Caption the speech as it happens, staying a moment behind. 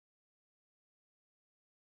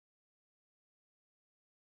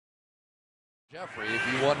Jeffrey, if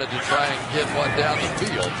you wanted to try and get one down the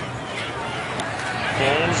field.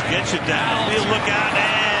 Foles gets it down. He'll look out,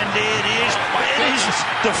 and it is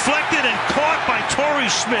deflected and caught by Torrey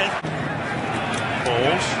Smith.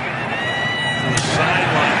 Foles from the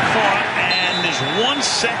sideline caught, and there's 1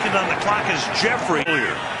 second on the clock as Jeffrey.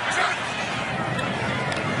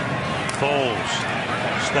 Foles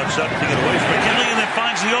steps up to get away from McKinley and then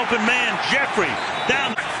finds the open man. Jeffrey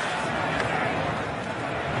down.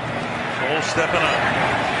 Foles stepping up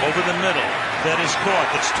over the middle. That is caught.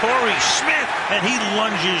 It's Torrey Smith, and he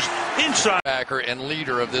lunges inside. Backer and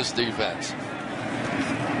leader of this defense.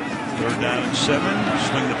 3rd down and 7.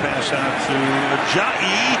 Swing the pass out to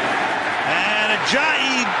Ajayi, and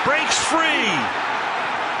Ajayi breaks free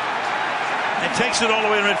and takes it all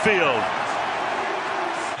the way to midfield.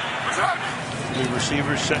 The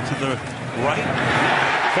receiver set to the right.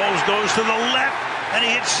 Foles goes to the left, and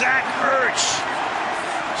he hits Zach Ertz.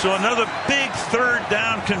 So another big 3rd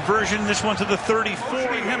down conversion. This one to the 34.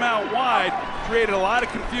 Pushing him out wide created a lot of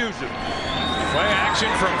confusion. Play action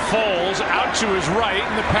from Foles out to his right,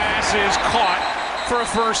 and the pass is caught for a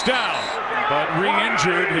 1st down. But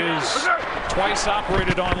re-injured, his twice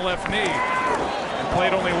operated on left knee, and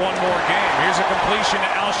played only 1 more game. Here's a completion to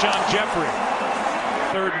Alshon Jeffrey.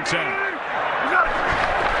 3rd and 10.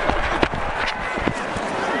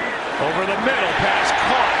 Over the middle, pass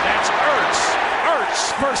caught. That's Ertz.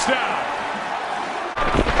 1st down.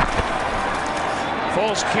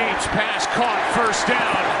 Foles keeps, pass caught, 1st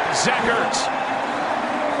down. Zach Ertz.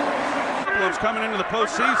 Coming into the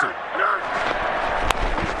postseason.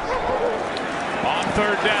 On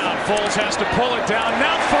 3rd down, Foles has to pull it down.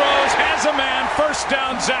 Now throws, has a man. 1st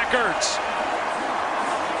down, Zach Ertz.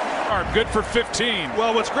 Good for 15.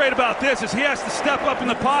 Well, what's great about this is he has to step up in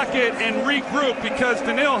the pocket and regroup because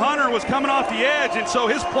Danielle Hunter was coming off the edge, and so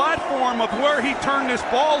his platform of where he turned this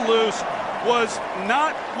ball loose was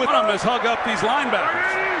not with him as hug up these linebackers.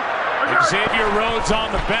 Xavier Rhodes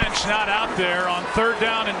on the bench, not out there on 3rd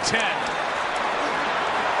down and 10.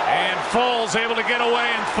 And Foles able to get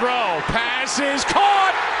away and throw. Pass is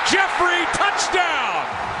caught. Jeffrey, touchdown.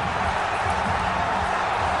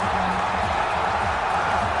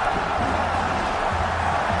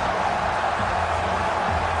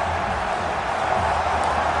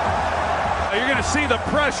 You're going to see the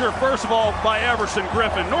pressure, first of all, by Everson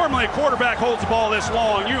Griffin. Normally, a quarterback holds the ball this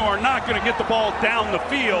long. You are not going to get the ball down the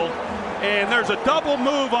field. And there's a double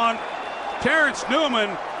move on Terrence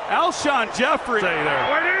Newman. Alshon Jeffrey there.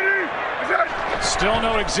 Still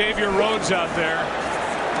no Xavier Rhodes out there.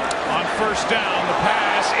 On 1st down, the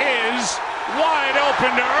pass is wide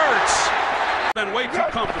open to Ertz. Been way too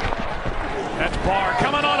comfortable. That's Barr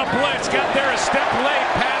coming on a blitz. Got there a step late.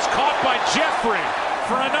 Pass caught by Jeffrey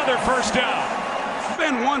for another 1st down.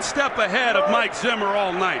 Been 1 step ahead of Mike Zimmer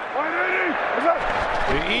all night.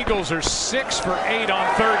 The Eagles are 6 for 8 on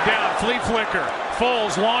 3rd down. Flea flicker.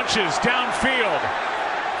 Foles launches downfield.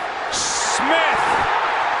 Smith.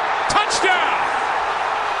 Touchdown.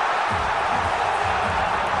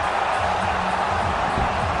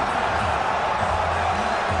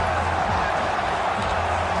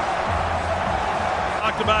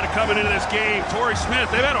 Talked about it coming into this game. Torrey Smith,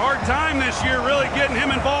 they've had a hard time this year really getting him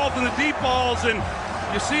involved in the deep balls, and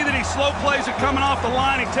you see that he slow plays it coming off the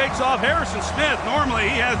line. He takes off. Harrison Smith,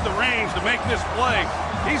 normally he has the range to make this play.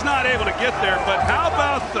 He's not able to get there, but how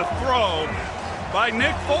about the throw by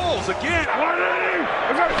Nick Foles again?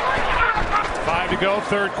 5 to go,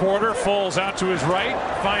 3rd quarter. Foles out to his right,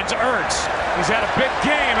 finds Ertz. He's had a big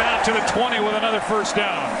game and out to the 20 with another 1st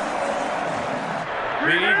down.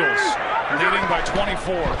 The Eagles leading by 24.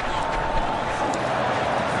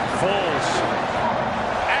 Foles.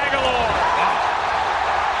 Aguilar.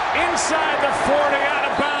 Inside the 40,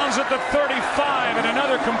 out of bounds at the 35, and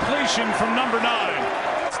another completion from number 9.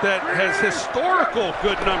 That has historical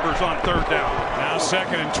good numbers on 3rd down. Now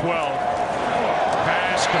 2nd and 12.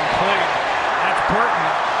 Pass complete. That's Burton.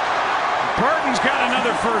 Burton's got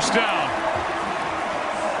another 1st down.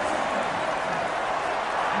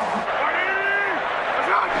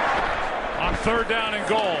 On 3rd down and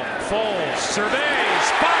goal, Foles surveys,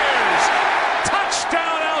 fires.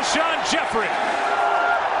 Touchdown, Alshon Jeffrey.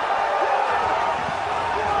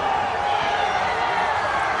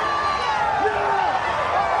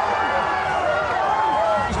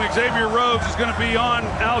 Xavier Rhodes is going to be on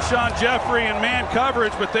Alshon Jeffrey in man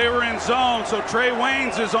coverage, but they were in zone, so Trey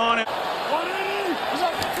Waynes is on it. Off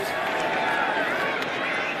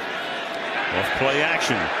play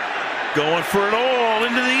action. Going for it all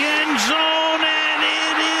into the end zone, and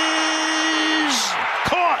it is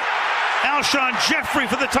caught. Alshon Jeffrey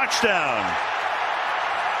for the touchdown.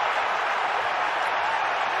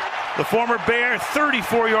 The former Bear,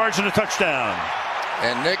 34 yards and a touchdown.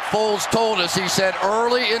 And Nick Foles told us, he said,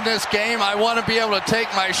 early in this game, I want to be able to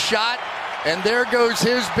take my shot. And there goes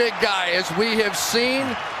his big guy. As we have seen,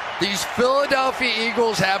 these Philadelphia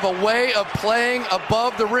Eagles have a way of playing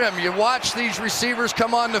above the rim. You watch these receivers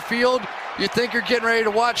come on the field, you think you're getting ready to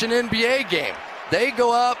watch an NBA game. They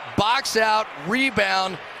go up, box out,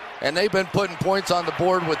 rebound, and they've been putting points on the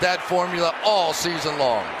board with that formula all season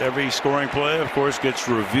long. Every scoring play, of course, gets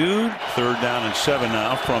reviewed. 3rd down and 7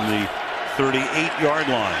 now from the 38-yard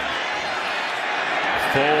line.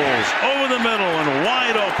 Foles over the middle and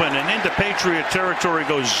wide open, and into Patriot territory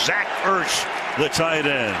goes Zach Ertz, the tight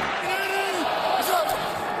end.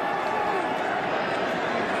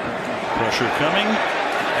 Pressure coming,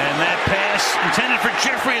 and that pass intended for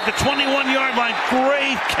Jeffrey at the 21-yard line.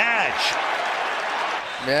 Great catch.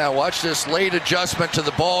 Yeah, watch this late adjustment to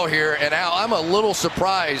the ball here, and Al, I'm a little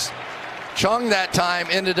surprised. Chung that time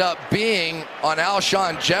ended up being on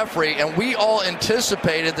Alshon Jeffrey, and we all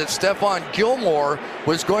anticipated that Stephon Gilmore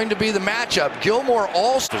was going to be the matchup. Gilmore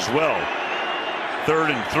also as well.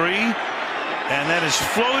 3rd and 3, and that is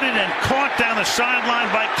floated and caught down the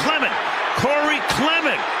sideline by Clement. Corey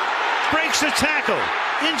Clement breaks the tackle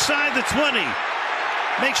inside the 20,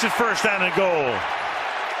 makes it 1st down and goal.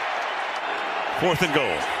 4th and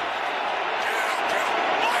goal.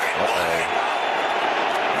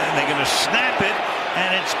 And they're going to snap it,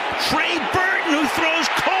 and it's Trey Burton who throws,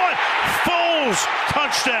 caught. Foles,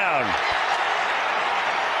 touchdown.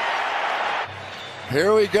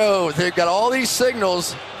 Here we go. They've got all these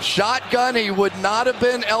signals. Shotgun, he would not have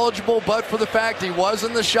been eligible but for the fact he was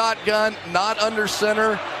in the shotgun, not under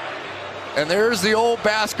center. And there's the old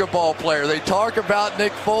basketball player. They talk about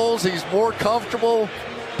Nick Foles. He's more comfortable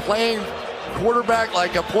playing quarterback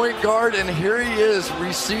like a point guard, and here he is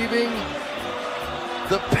receiving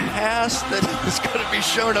the pass that is going to be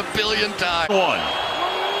shown a billion times.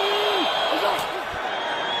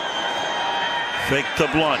 Fake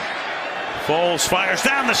to Blunt. Foles fires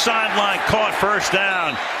down the sideline, caught, 1st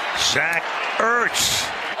down. Zach Ertz.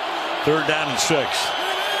 3rd down and 6.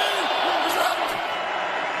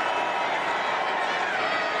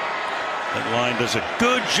 That line does a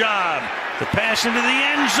good job. The pass into the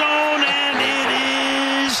end zone, and it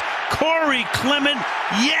is Corey Clement.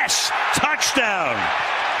 Yes, touchdown.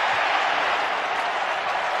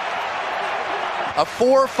 A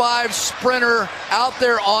 4-5 sprinter out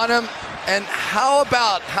there on him. And how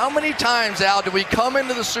many times, Al, do we come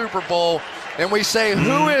into the Super Bowl and we say,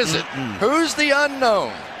 who is it? Who's the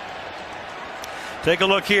unknown? Take a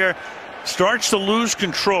look here. Starts to lose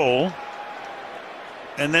control,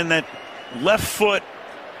 and then that left foot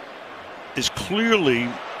is clearly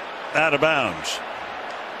out of bounds.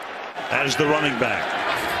 That is the running back.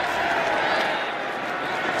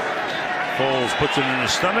 Foles puts it in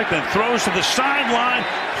his stomach, then throws to the sideline.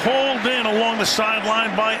 Hauled in along the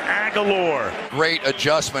sideline by Aguilar. Great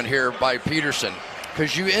adjustment here by Peterson,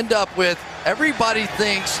 because you end up with, everybody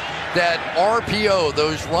thinks that RPO,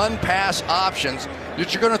 those run pass options,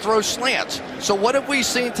 that you're going to throw slants. So what have we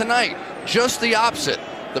seen tonight? Just the opposite.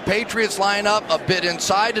 The Patriots line up a bit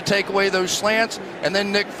inside to take away those slants, and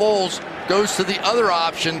then Nick Foles goes to the other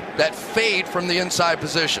option, that fade from the inside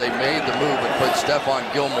position. They made the move and put Stephon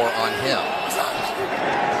Gilmore on him.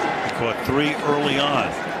 Caught 3 early on.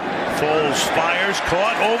 Foles fires,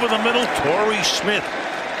 caught over the middle. Torrey Smith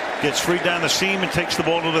gets free down the seam and takes the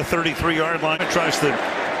ball to the 33-yard line. Tries to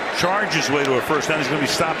charge his way to a 1st down. He's going to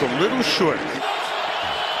be stopped a little short.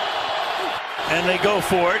 And they go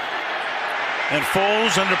for it. And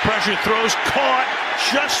Foles under pressure throws, caught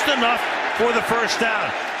just enough for the 1st down.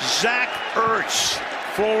 Zach Ertz,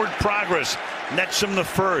 forward progress, nets him the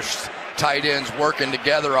 1st. Tight ends working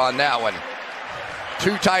together on that one.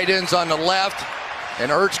 2 tight ends on the left, and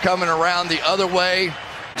Ertz coming around the other way.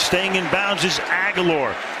 Staying in bounds is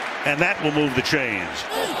Aguilar, and that will move the chains.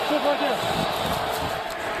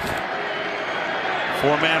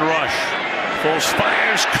 4-man rush. Foles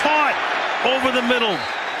fires, caught over the middle.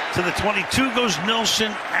 To the 22 goes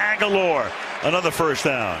Nelson Aguilar. Another 1st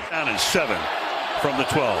down. Down and 7 from the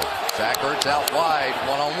 12. Zach Ertz out wide,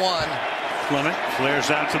 one-on-one. Clement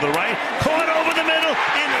flares out to the right. Caught over the middle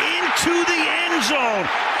and into the end zone.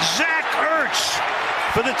 Zach Ertz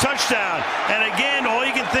for the touchdown. And again, all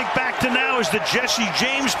you can think back to now is the Jesse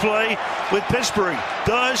James play with Pittsburgh.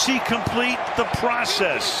 Does he complete the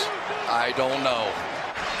process? I don't know.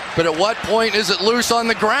 But at what point is it loose on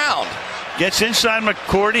the ground? Gets inside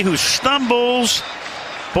McCourty, who stumbles.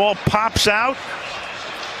 Ball pops out.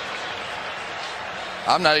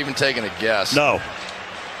 I'm not even taking a guess. No.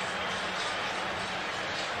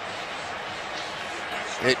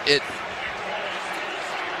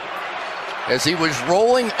 As he was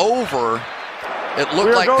rolling over, it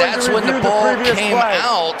looked like that's when the ball came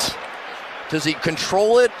out. Does he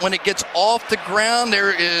control it when it gets off the ground?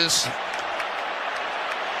 There is.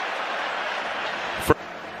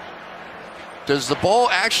 Does the ball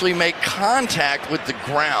actually make contact with the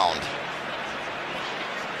ground?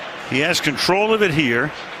 He has control of it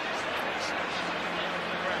here.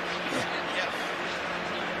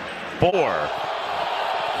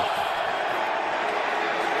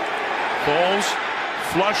 Foles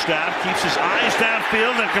flushed out, keeps his eyes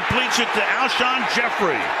downfield, and completes it to Alshon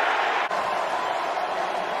Jeffrey.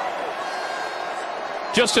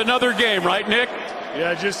 Just another game, right, Nick?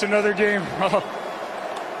 Yeah, just another game.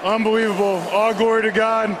 Unbelievable. All glory to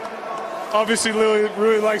God. Obviously, Lily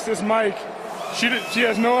really likes this mic. She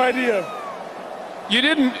has no idea.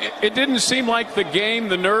 It didn't seem like the game,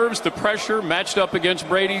 the nerves, the pressure matched up against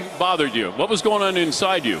Brady bothered you. What was going on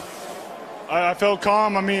inside you? I felt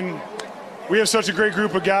calm. I mean, we have such a great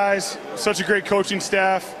group of guys, such a great coaching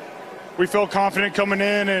staff. We felt confident coming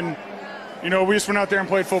in, and, you know, we just went out there and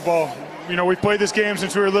played football. You know, we've played this game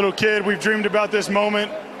since we were a little kid. We've dreamed about this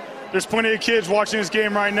moment. There's plenty of kids watching this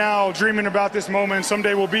game right now dreaming about this moment.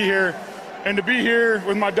 Someday we'll be here. And to be here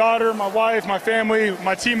with my daughter, my wife, my family,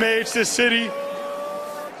 my teammates, this city,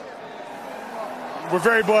 we're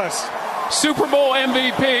very blessed. Super Bowl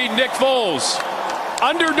MVP, Nick Foles.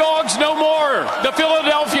 Underdogs no more. The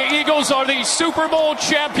Philadelphia Eagles are the Super Bowl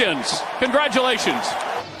champions. Congratulations.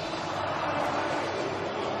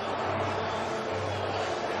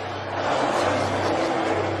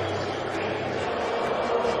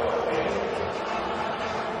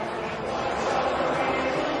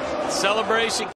 Celebration.